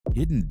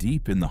Hidden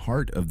deep in the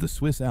heart of the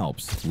Swiss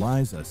Alps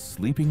lies a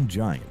sleeping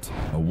giant,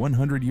 a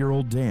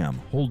 100-year-old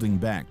dam holding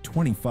back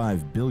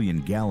 25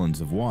 billion gallons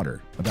of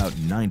water, about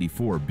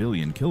 94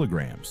 billion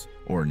kilograms,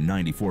 or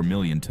 94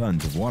 million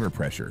tons of water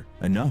pressure,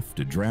 enough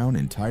to drown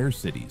entire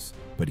cities.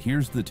 But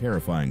here's the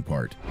terrifying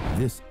part.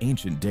 This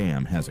ancient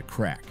dam has a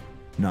crack.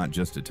 Not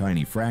just a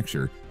tiny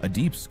fracture, a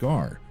deep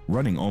scar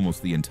running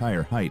almost the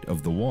entire height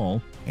of the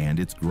wall, and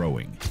it's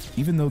growing.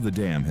 Even though the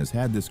dam has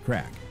had this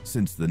crack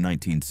since the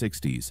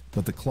 1960s,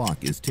 but the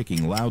clock is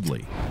ticking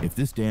loudly. If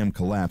this dam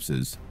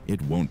collapses, it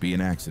won't be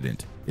an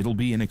accident. It'll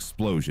be an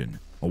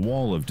explosion, a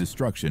wall of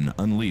destruction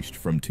unleashed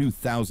from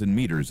 2,000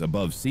 meters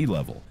above sea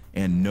level,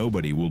 and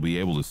nobody will be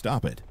able to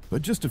stop it.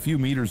 But just a few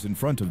meters in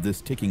front of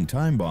this ticking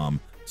time bomb,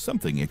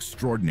 something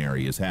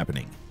extraordinary is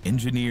happening.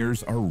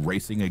 Engineers are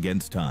racing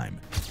against time,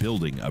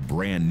 building a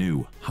brand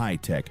new,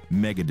 high-tech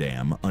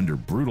megadam under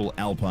brutal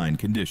alpine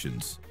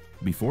conditions.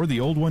 Before the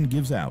old one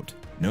gives out,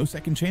 no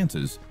second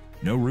chances,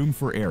 no room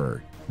for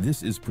error.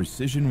 This is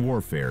precision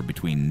warfare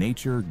between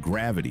nature,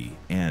 gravity,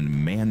 and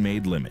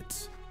man-made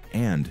limits.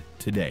 And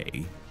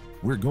today,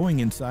 we're going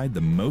inside the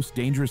most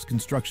dangerous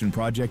construction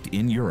project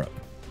in Europe.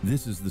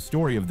 This is the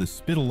story of the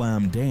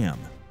Spitallamm Dam,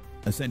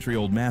 a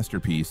century-old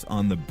masterpiece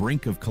on the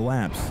brink of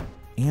collapse,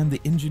 and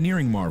the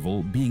engineering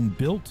marvel being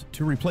built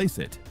to replace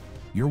it.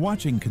 You're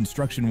watching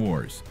Construction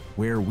Wars,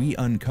 where we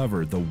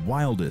uncover the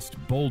wildest,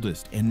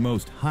 boldest, and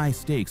most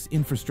high-stakes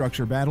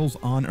infrastructure battles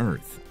on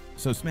Earth.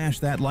 So smash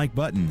that like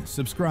button,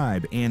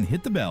 subscribe, and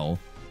hit the bell,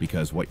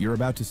 because what you're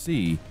about to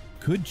see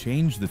could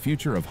change the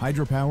future of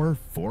hydropower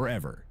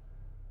forever.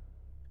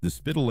 The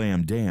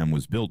Spitallamm Dam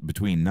was built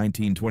between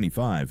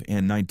 1925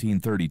 and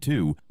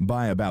 1932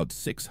 by about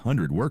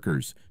 600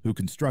 workers who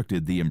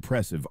constructed the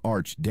impressive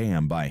arch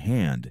dam by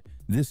hand.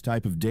 This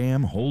type of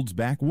dam holds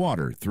back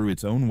water through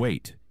its own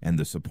weight and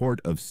the support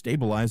of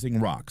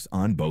stabilizing rocks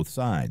on both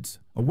sides.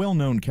 A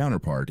well-known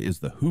counterpart is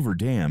the Hoover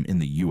Dam in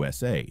the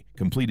USA,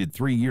 completed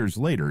 3 years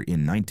later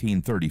in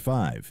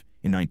 1935.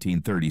 In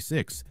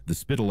 1936, the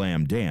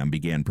Spitallamm Dam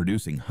began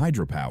producing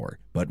hydropower,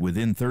 but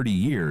within 30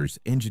 years,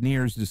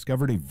 engineers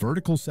discovered a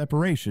vertical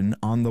separation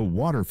on the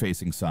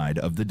water-facing side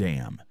of the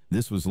dam.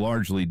 This was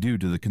largely due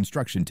to the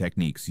construction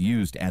techniques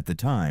used at the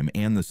time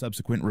and the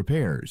subsequent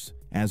repairs.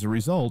 As a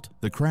result,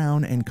 the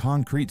crown and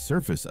concrete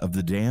surface of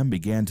the dam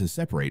began to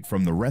separate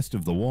from the rest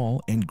of the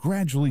wall and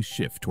gradually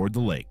shift toward the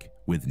lake.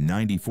 With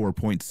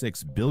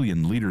 94.6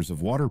 billion liters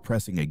of water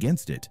pressing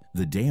against it,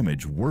 the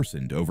damage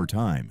worsened over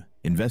time.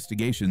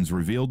 Investigations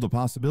revealed the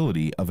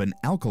possibility of an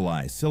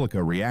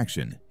alkali-silica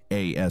reaction,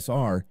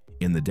 ASR,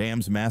 in the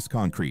dam's mass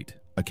concrete,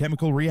 a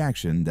chemical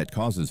reaction that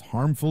causes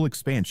harmful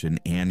expansion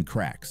and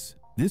cracks.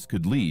 This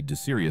could lead to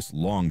serious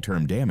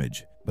long-term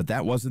damage, but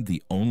that wasn't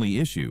the only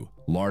issue.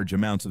 Large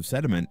amounts of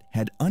sediment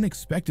had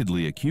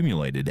unexpectedly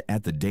accumulated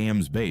at the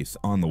dam's base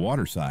on the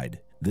water side.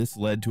 This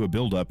led to a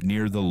buildup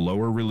near the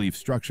lower relief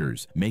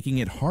structures, making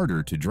it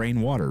harder to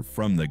drain water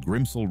from the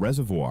glacial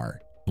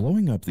reservoir.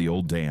 Blowing up the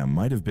old dam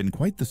might have been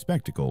quite the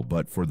spectacle,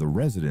 but for the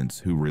residents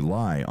who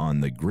rely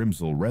on the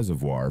glacial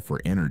reservoir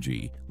for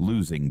energy,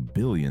 losing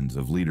billions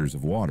of liters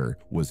of water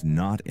was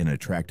not an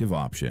attractive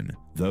option.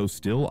 Though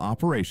still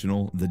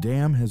operational, the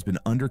dam has been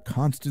under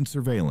constant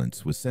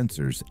surveillance with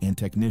sensors and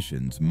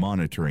technicians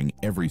monitoring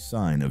every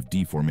sign of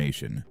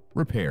deformation.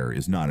 Repair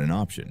is not an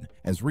option,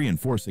 as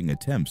reinforcing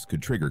attempts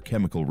could trigger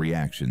chemical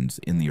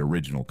reactions in the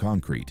original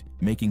concrete,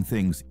 making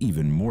things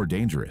even more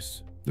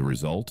dangerous. The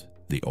result?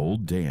 The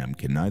old dam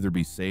can neither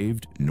be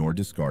saved nor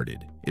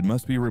discarded. It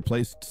must be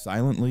replaced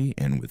silently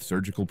and with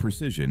surgical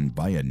precision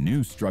by a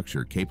new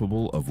structure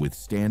capable of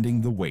withstanding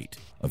the weight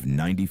of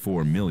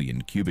 94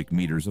 million cubic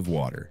meters of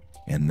water.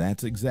 And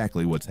that's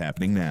exactly what's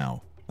happening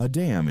now. A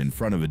dam in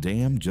front of a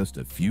dam just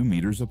a few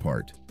meters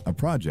apart. A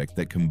project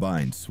that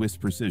combines Swiss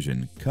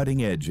precision,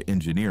 cutting-edge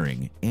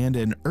engineering, and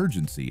an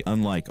urgency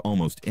unlike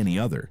almost any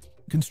other.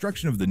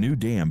 Construction of the new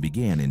dam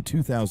began in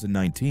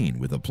 2019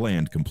 with a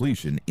planned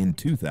completion in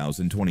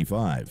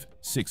 2025.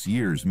 6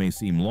 years may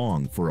seem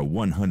long for a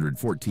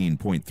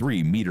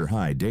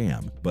 114.3-meter-high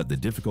dam, but the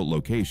difficult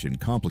location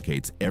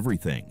complicates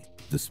everything.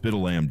 The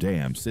Spitallamm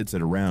Dam sits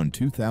at around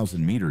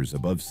 2,000 meters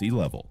above sea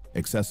level,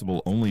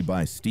 accessible only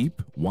by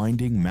steep,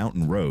 winding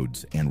mountain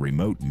roads and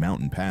remote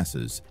mountain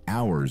passes,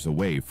 hours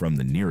away from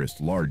the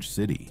nearest large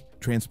city.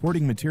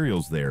 Transporting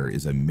materials there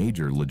is a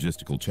major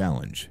logistical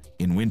challenge.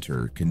 In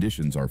winter,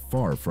 conditions are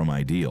far from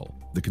ideal.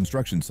 The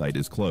construction site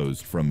is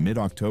closed from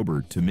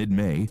mid-October to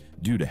mid-May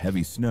due to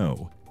heavy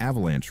snow,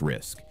 avalanche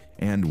risk,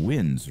 and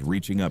winds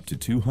reaching up to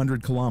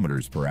 200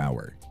 kilometers per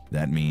hour.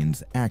 That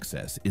means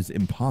access is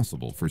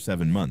impossible for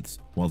 7 months,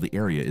 while the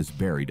area is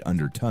buried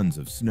under tons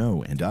of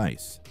snow and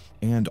ice.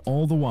 And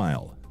all the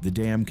while, the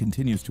dam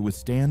continues to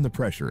withstand the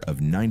pressure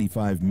of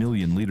 95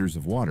 million liters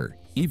of water,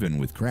 even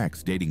with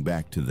cracks dating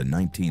back to the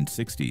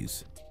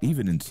 1960s.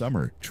 Even in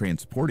summer,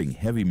 transporting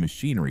heavy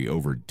machinery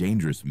over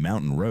dangerous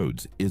mountain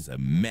roads is a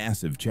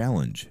massive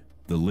challenge.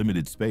 The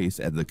limited space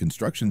at the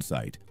construction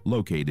site,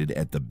 located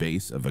at the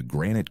base of a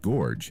granite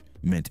gorge,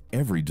 meant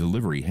every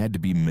delivery had to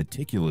be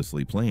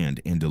meticulously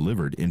planned and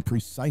delivered in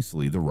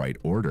precisely the right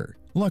order.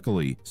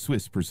 Luckily,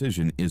 Swiss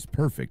precision is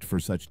perfect for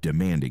such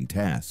demanding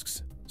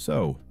tasks.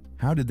 So,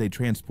 how did they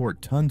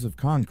transport tons of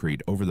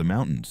concrete over the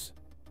mountains?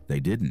 They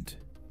didn't.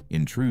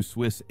 In true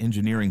Swiss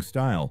engineering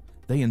style,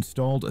 they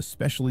installed a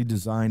specially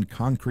designed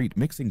concrete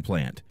mixing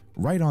plant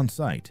right on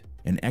site,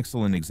 an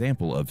excellent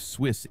example of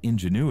Swiss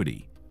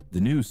ingenuity. The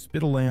new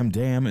Spitallamm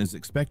Dam is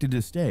expected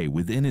to stay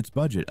within its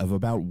budget of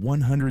about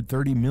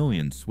 130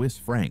 million Swiss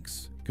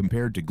francs.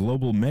 Compared to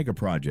global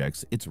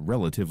megaprojects, it's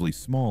relatively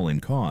small in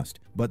cost,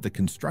 but the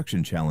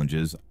construction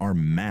challenges are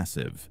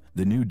massive.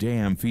 The new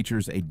dam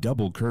features a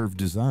double curve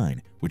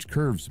design, which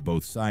curves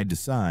both side to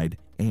side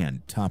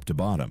and top to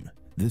bottom.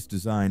 This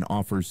design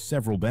offers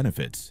several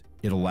benefits.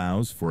 It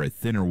allows for a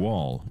thinner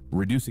wall,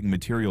 reducing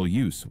material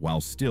use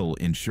while still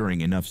ensuring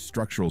enough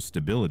structural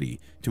stability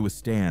to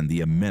withstand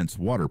the immense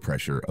water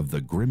pressure of the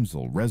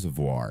Grimsel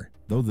Reservoir.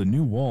 Though the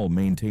new wall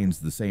maintains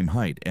the same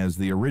height as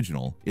the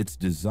original, it's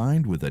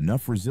designed with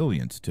enough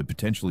resilience to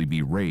potentially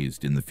be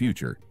raised in the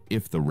future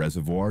if the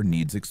reservoir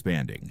needs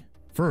expanding.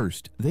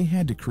 First, they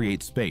had to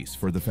create space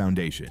for the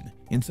foundation.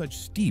 In such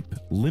steep,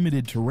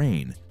 limited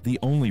terrain, the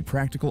only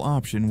practical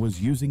option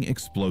was using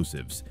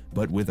explosives.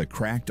 But with a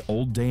cracked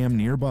old dam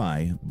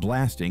nearby,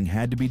 blasting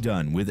had to be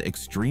done with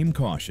extreme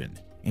caution.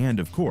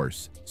 And of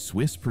course,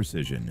 Swiss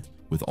precision.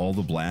 With all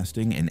the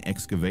blasting and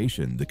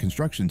excavation, the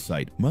construction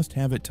site must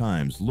have at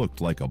times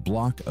looked like a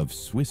block of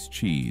Swiss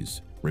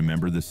cheese.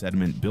 Remember the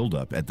sediment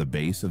buildup at the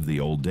base of the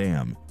old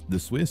dam? The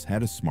Swiss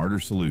had a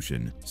smarter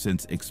solution.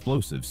 Since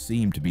explosives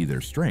seemed to be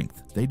their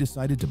strength, they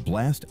decided to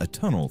blast a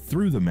tunnel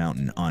through the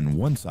mountain on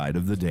one side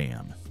of the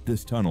dam.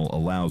 This tunnel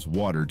allows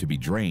water to be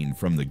drained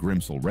from the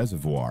Grimsel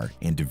Reservoir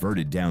and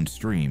diverted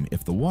downstream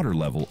if the water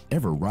level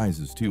ever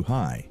rises too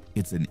high.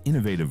 It's an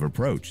innovative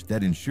approach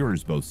that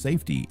ensures both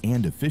safety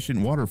and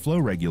efficient water flow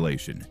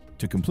regulation.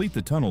 To complete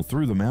the tunnel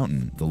through the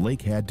mountain, the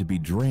lake had to be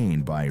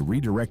drained by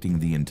redirecting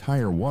the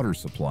entire water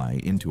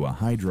supply into a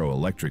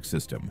hydroelectric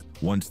system.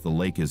 Once the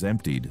lake is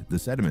emptied, the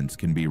sediments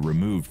can be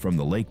removed from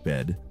the lake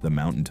bed, the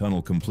mountain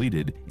tunnel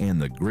completed, and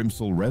the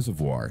Grimsel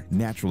Reservoir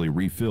naturally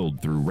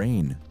refilled through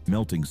rain,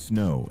 melting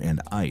snow,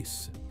 and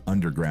ice.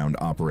 Underground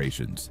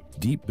operations.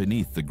 Deep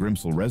beneath the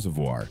Grimsel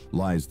Reservoir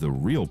lies the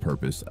real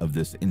purpose of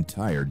this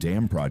entire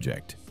dam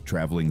project.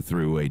 Traveling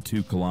through a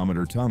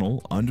 2-kilometer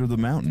tunnel under the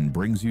mountain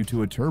brings you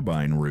to a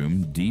turbine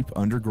room deep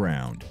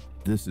underground.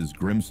 This is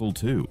Grimsel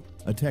 2,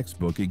 a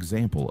textbook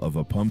example of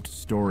a pumped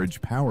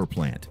storage power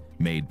plant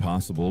made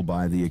possible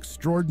by the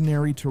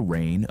extraordinary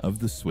terrain of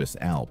the Swiss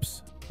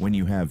Alps. When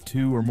you have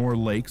 2 or more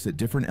lakes at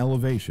different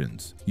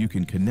elevations, you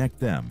can connect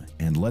them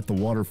and let the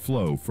water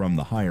flow from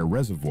the higher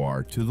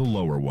reservoir to the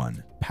lower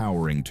one,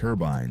 powering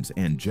turbines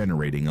and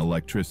generating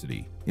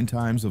electricity. In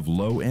times of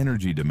low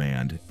energy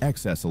demand,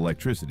 excess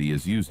electricity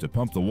is used to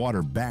pump the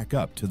water back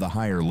up to the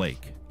higher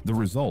lake. The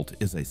result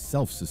is a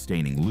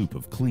self-sustaining loop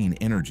of clean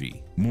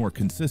energy, more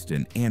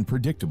consistent and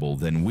predictable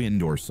than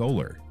wind or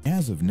solar.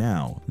 As of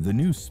now, the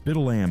new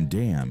Spitallamm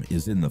Dam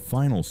is in the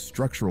final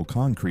structural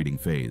concreting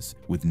phase,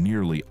 with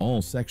nearly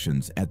all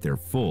sections at their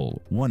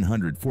full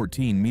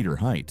 114-meter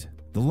height.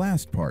 The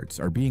last parts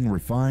are being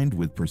refined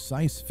with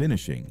precise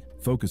finishing,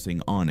 focusing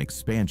on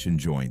expansion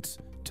joints,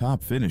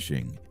 top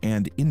finishing,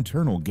 and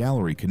internal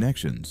gallery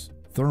connections.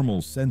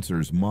 Thermal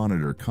sensors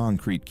monitor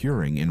concrete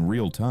curing in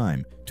real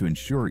time to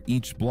ensure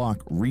each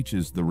block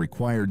reaches the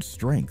required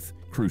strength,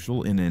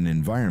 crucial in an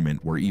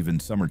environment where even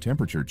summer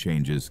temperature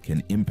changes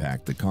can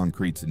impact the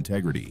concrete's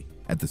integrity.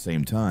 At the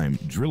same time,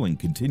 drilling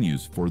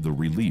continues for the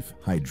relief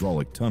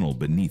hydraulic tunnel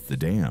beneath the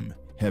dam.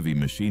 Heavy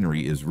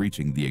machinery is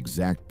reaching the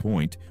exact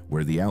point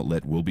where the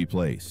outlet will be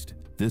placed.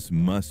 This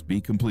must be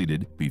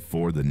completed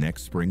before the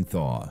next spring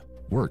thaw.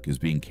 Work is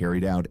being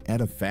carried out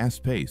at a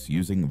fast pace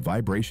using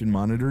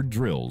vibration-monitored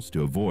drills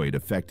to avoid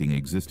affecting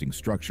existing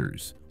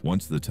structures.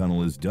 Once the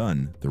tunnel is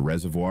done, the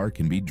reservoir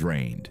can be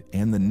drained,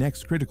 and the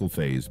next critical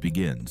phase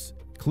begins: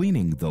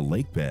 cleaning the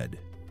lake bed.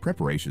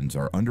 Preparations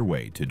are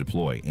underway to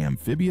deploy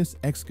amphibious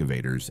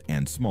excavators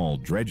and small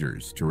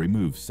dredgers to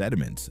remove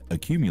sediments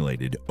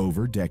accumulated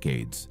over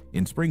decades.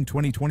 In spring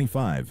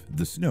 2025,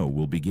 the snow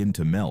will begin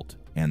to melt,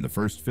 and the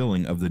first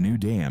filling of the new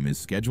dam is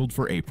scheduled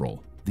for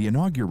April. The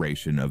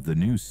inauguration of the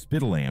new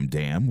Spitallamm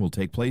Dam will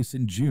take place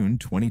in June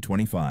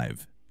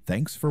 2025.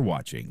 Thanks for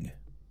watching.